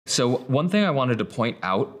So one thing I wanted to point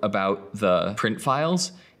out about the print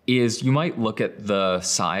files is you might look at the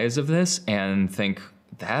size of this and think,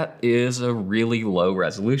 that is a really low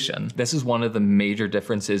resolution. This is one of the major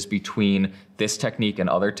differences between this technique and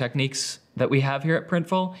other techniques that we have here at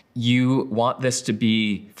Printful. You want this to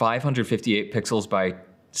be 558 pixels by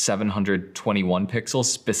 721 pixels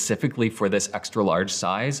specifically for this extra large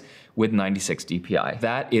size with 96 DPI.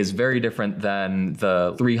 That is very different than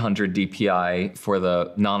the 300 DPI for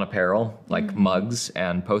the non-apparel, like mugs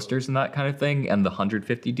and posters and that kind of thing, and the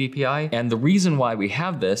 150 DPI. And the reason why we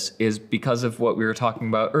have this is because of what we were talking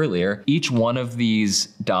about earlier. Each one of these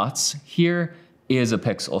dots here is a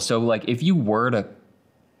pixel. So like if you were to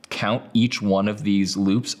count each one of these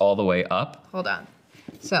loops all the way up. Hold on.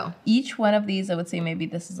 So each one of these, I would say maybe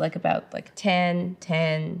this is like about like 10,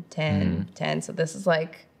 10, 10, 10. So this is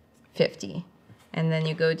like 50. And then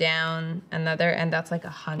you go down another, and that's like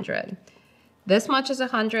 100. This much is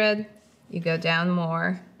 100. You go down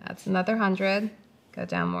more. That's another 100. Go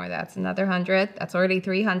down more. That's another 100. That's already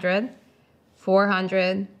 300.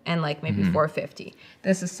 400 and like maybe 450.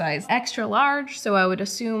 This is size extra large, so I would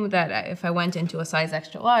assume that if I went into a size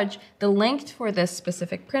extra large, the length for this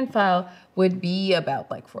specific print file would be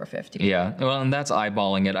about like 450. Yeah, well, and that's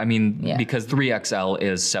eyeballing it. I mean, because 3XL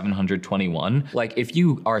is 721. Like if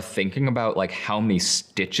you are thinking about like how many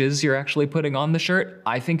stitches you're actually putting on the shirt,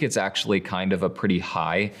 I think it's actually kind of a pretty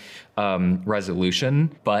high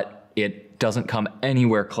resolution, but it doesn't come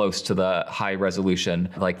anywhere close to the high resolution,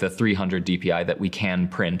 like the 300 DPI that we can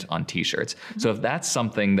print on t-shirts. So if that's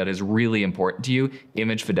something that is really important to you,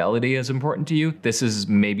 image fidelity is important to you, this is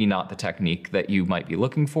maybe not the technique that you might be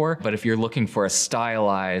looking for. But if you're looking for a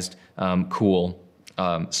stylized, cool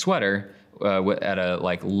sweater at a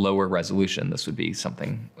like lower resolution, this would be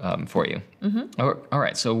something for you. All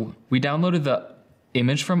right, so we downloaded the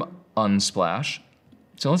image from Unsplash.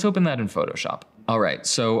 So let's open that in Photoshop. All right,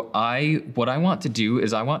 so what I want to do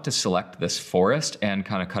is I want to select this forest and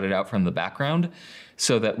kind of cut it out from the background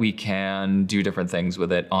so that we can do different things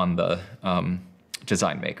with it on the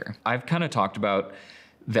Design Maker. I've kind of talked about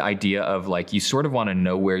the idea of like, you sort of want to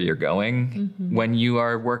know where you're going when you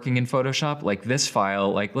are working in Photoshop. Like this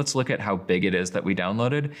file, like let's look at how big it is that we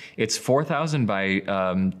downloaded. It's 4,000 by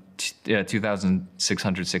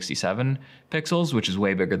 2,667 pixels, which is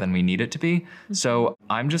way bigger than we need it to be. So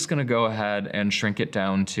I'm just gonna go ahead and shrink it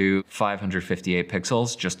down to 558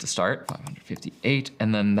 pixels just to start, 558,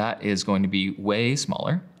 and then that is going to be way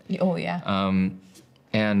smaller. Oh yeah.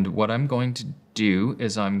 And what I'm going to do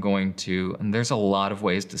is and there's a lot of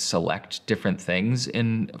ways to select different things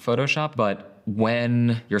in Photoshop, but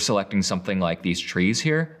when you're selecting something like these trees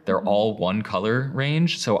here, they're all one color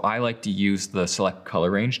range. So I like to use the select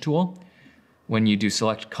color range tool. When you do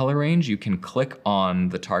select color range, you can click on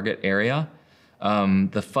the target area.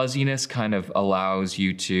 The fuzziness kind of allows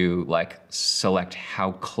you to like select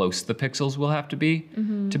how close the pixels will have to be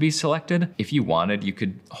selected. If you wanted, you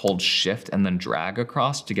could hold shift and then drag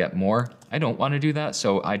across to get more. I don't want to do that,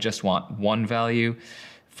 so I just want one value.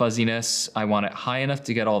 Fuzziness, I want it high enough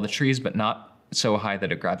to get all the trees, but not so high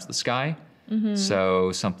that it grabs the sky.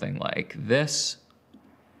 So something like this.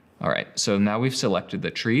 All right, so now we've selected the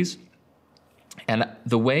trees. And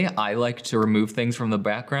the way I like to remove things from the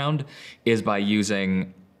background is by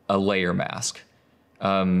using a layer mask.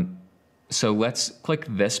 So let's click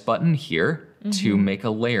this button here to make a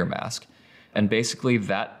layer mask. And basically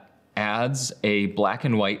that adds a black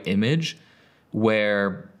and white image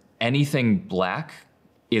where anything black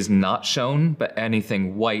is not shown, but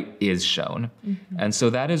anything white is shown. And so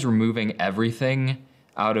that is removing everything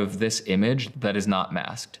out of this image that is not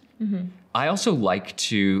masked. I also like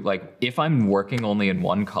to, like, if I'm working only in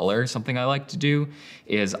one color, something I like to do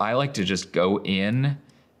is I like to just go in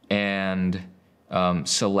and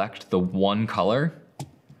select the one color.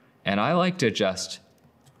 And I like to just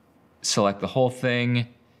select the whole thing,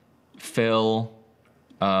 fill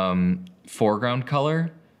foreground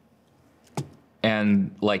color.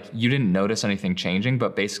 And like, you didn't notice anything changing,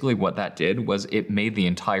 but basically what that did was it made the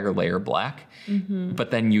entire layer black.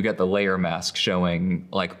 But then you get the layer mask showing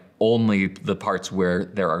like only the parts where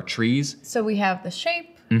there are trees. So we have the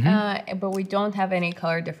shape, but we don't have any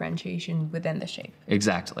color differentiation within the shape.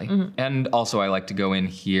 Exactly. And also I like to go in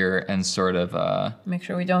here and sort of... make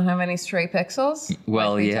sure we don't have any stray pixels.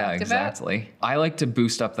 Well, like yeah, exactly. I like to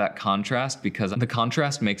boost up that contrast because the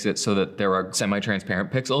contrast makes it so that there are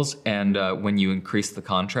semi-transparent pixels. And when you increase the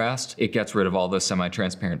contrast, it gets rid of all those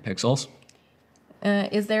semi-transparent pixels.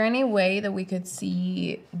 Is there any way that we could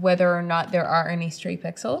see whether or not there are any stray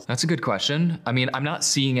pixels? That's a good question. I mean, I'm not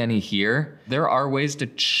seeing any here. There are ways to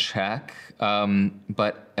check,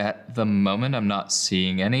 but at the moment I'm not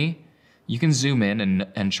seeing any. You can zoom in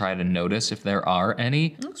and try to notice if there are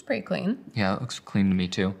any. It looks pretty clean. Yeah, it looks clean to me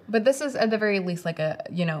too. But this is at the very least like a,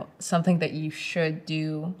 something that you should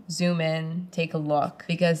do. Zoom in, take a look.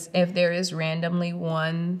 Because if there is randomly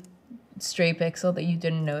one stray pixel that you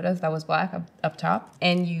didn't notice that was black up top,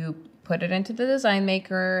 and you put it into the Design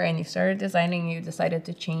Maker and you started designing, you decided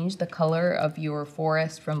to change the color of your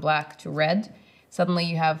forest from black to red, suddenly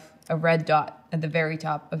you have a red dot at the very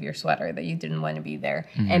top of your sweater that you didn't want to be there.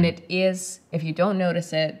 And it is, if you don't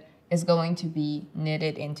notice it, is going to be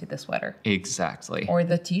knitted into the sweater. Exactly. Or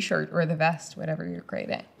the t-shirt or the vest, whatever you're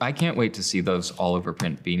creating. I can't wait to see those all over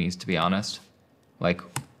print beanies, to be honest. Like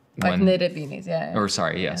knitted beanies, yeah. Or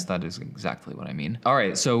sorry, yes, that is exactly what I mean. All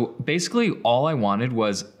right, so basically all I wanted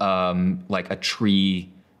was like a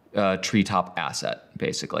treetop asset,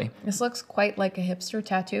 basically. This looks quite like a hipster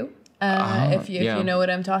tattoo. If you know what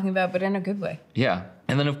I'm talking about, but in a good way. Yeah.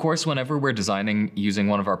 And then, of course, whenever we're designing using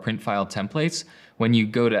one of our print file templates, when you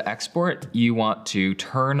go to export, you want to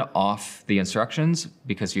turn off the instructions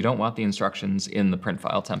because you don't want the instructions in the print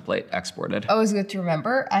file template exported. Always good to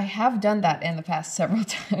remember. I have done that in the past several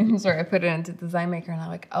times where I put it into Design Maker and I'm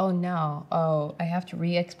like, oh no, I have to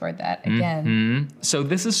re-export that again. So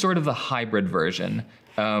this is sort of the hybrid version.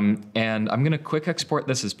 And I'm going to quick export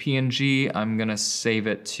this as PNG. I'm going to save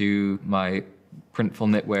it to my Printful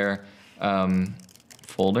Knitwear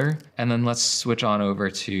folder. And then let's switch on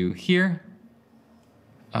over to here.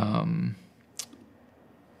 And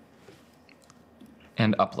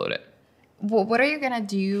upload it. Well, what are you going to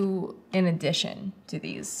do in addition to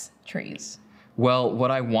these trees? Well,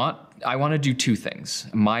 what I want to do two things.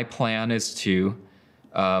 My plan is to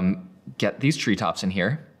get these treetops in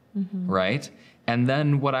here, right? And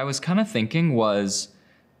then what I was kind of thinking was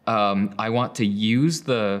I want to use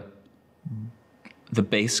the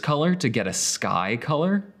base color to get a sky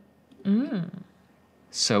color.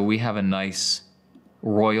 So we have a nice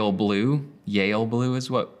royal blue. Yale blue is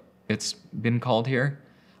what it's been called here.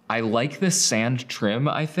 I like this sand trim,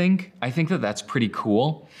 I think. I think that that's pretty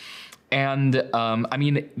cool. And I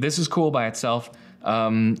mean, this is cool by itself.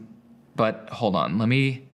 But hold on, let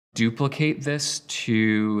me duplicate this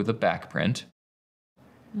to the back print.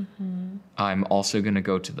 I'm also going to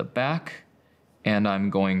go to the back and I'm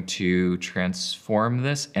going to transform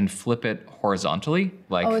this and flip it horizontally.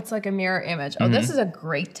 Like, oh, it's like a mirror image. Oh, this is a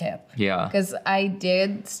great tip. Yeah. Because I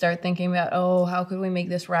did start thinking about, oh, how could we make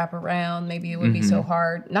this wrap around? Maybe it would be so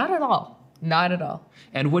hard. Not at all. Not at all.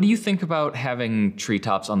 And what do you think about having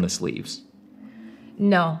treetops on the sleeves?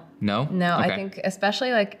 No. No? No, Okay. I think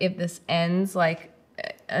especially like if this ends like,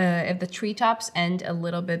 if the treetops end a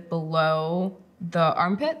little bit below the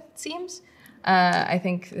armpit seams, I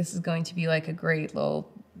think this is going to be like a great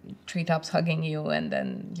little treetops hugging you and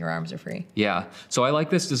then your arms are free. Yeah, so I like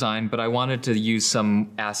this design, but I wanted to use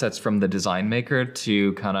some assets from the Design Maker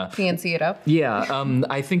to kind of fancy it up. Yeah,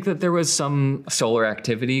 I think that there was some solar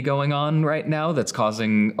activity going on right now that's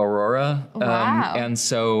causing aurora. Wow. And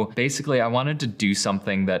so basically I wanted to do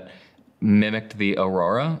something that mimicked the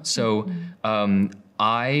aurora. So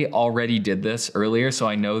I already did this earlier, so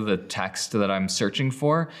I know the text that I'm searching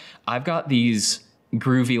for. I've got these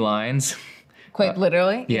groovy lines. Quite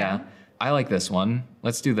literally? Yeah, I like this one.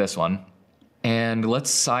 Let's do this one. And let's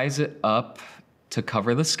size it up to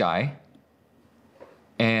cover the sky.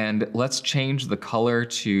 And let's change the color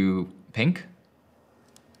to pink.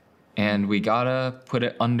 And we gotta put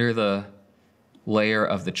it under the layer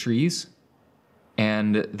of the trees.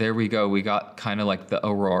 And there we go, we got kind of like the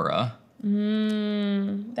aurora.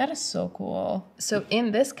 That is so cool. So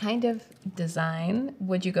in this kind of design,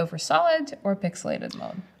 would you go for solid or pixelated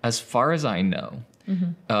mode? As far as I know,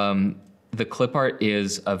 the clip art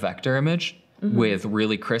is a vector image with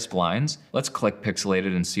really crisp lines. Let's click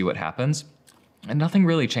pixelated and see what happens. And nothing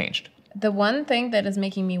really changed. The one thing that is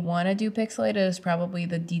making me want to do pixelated is probably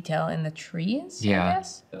the detail in the trees, I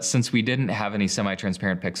guess. Since we didn't have any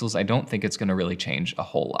semi-transparent pixels, I don't think it's going to really change a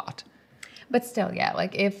whole lot. But still, yeah,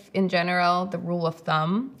 like if in general, the rule of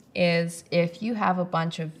thumb is if you have a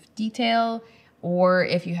bunch of detail or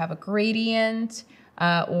if you have a gradient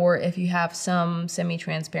or if you have some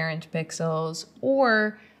semi-transparent pixels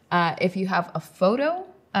or if you have a photo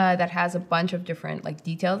that has a bunch of different like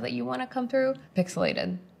details that you want to come through,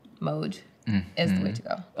 pixelated mode is the way to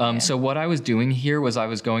go. So what I was doing here was I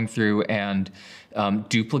was going through and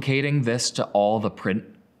duplicating this to all the print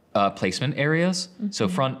placement areas. So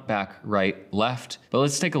front, back, right, left. But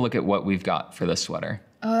let's take a look at what we've got for this sweater.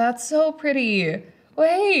 Oh, that's so pretty.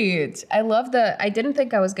 Wait, I didn't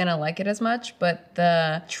think I was gonna like it as much, but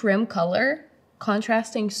the trim color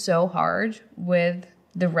contrasting so hard with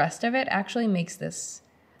the rest of it actually makes this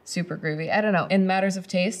super groovy. I don't know. In matters of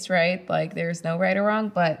taste, right? Like there's no right or wrong,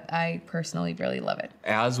 but I personally really love it.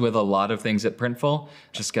 As with a lot of things at Printful,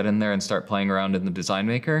 just get in there and start playing around in the Design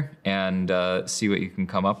Maker and see what you can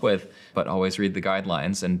come up with, but always read the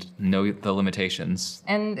guidelines and know the limitations.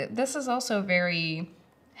 And this is also a very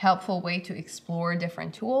helpful way to explore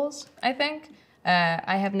different tools, I think.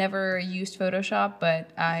 I have never used Photoshop, but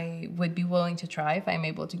I would be willing to try if I'm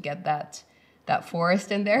able to get that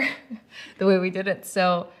forest in there the way we did it.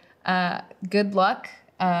 So good luck,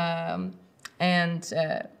 and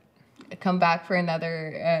come back for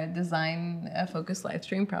another design focused live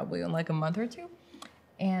stream probably in like a month or two.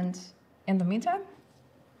 And in the meantime,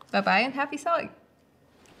 bye-bye and happy selling.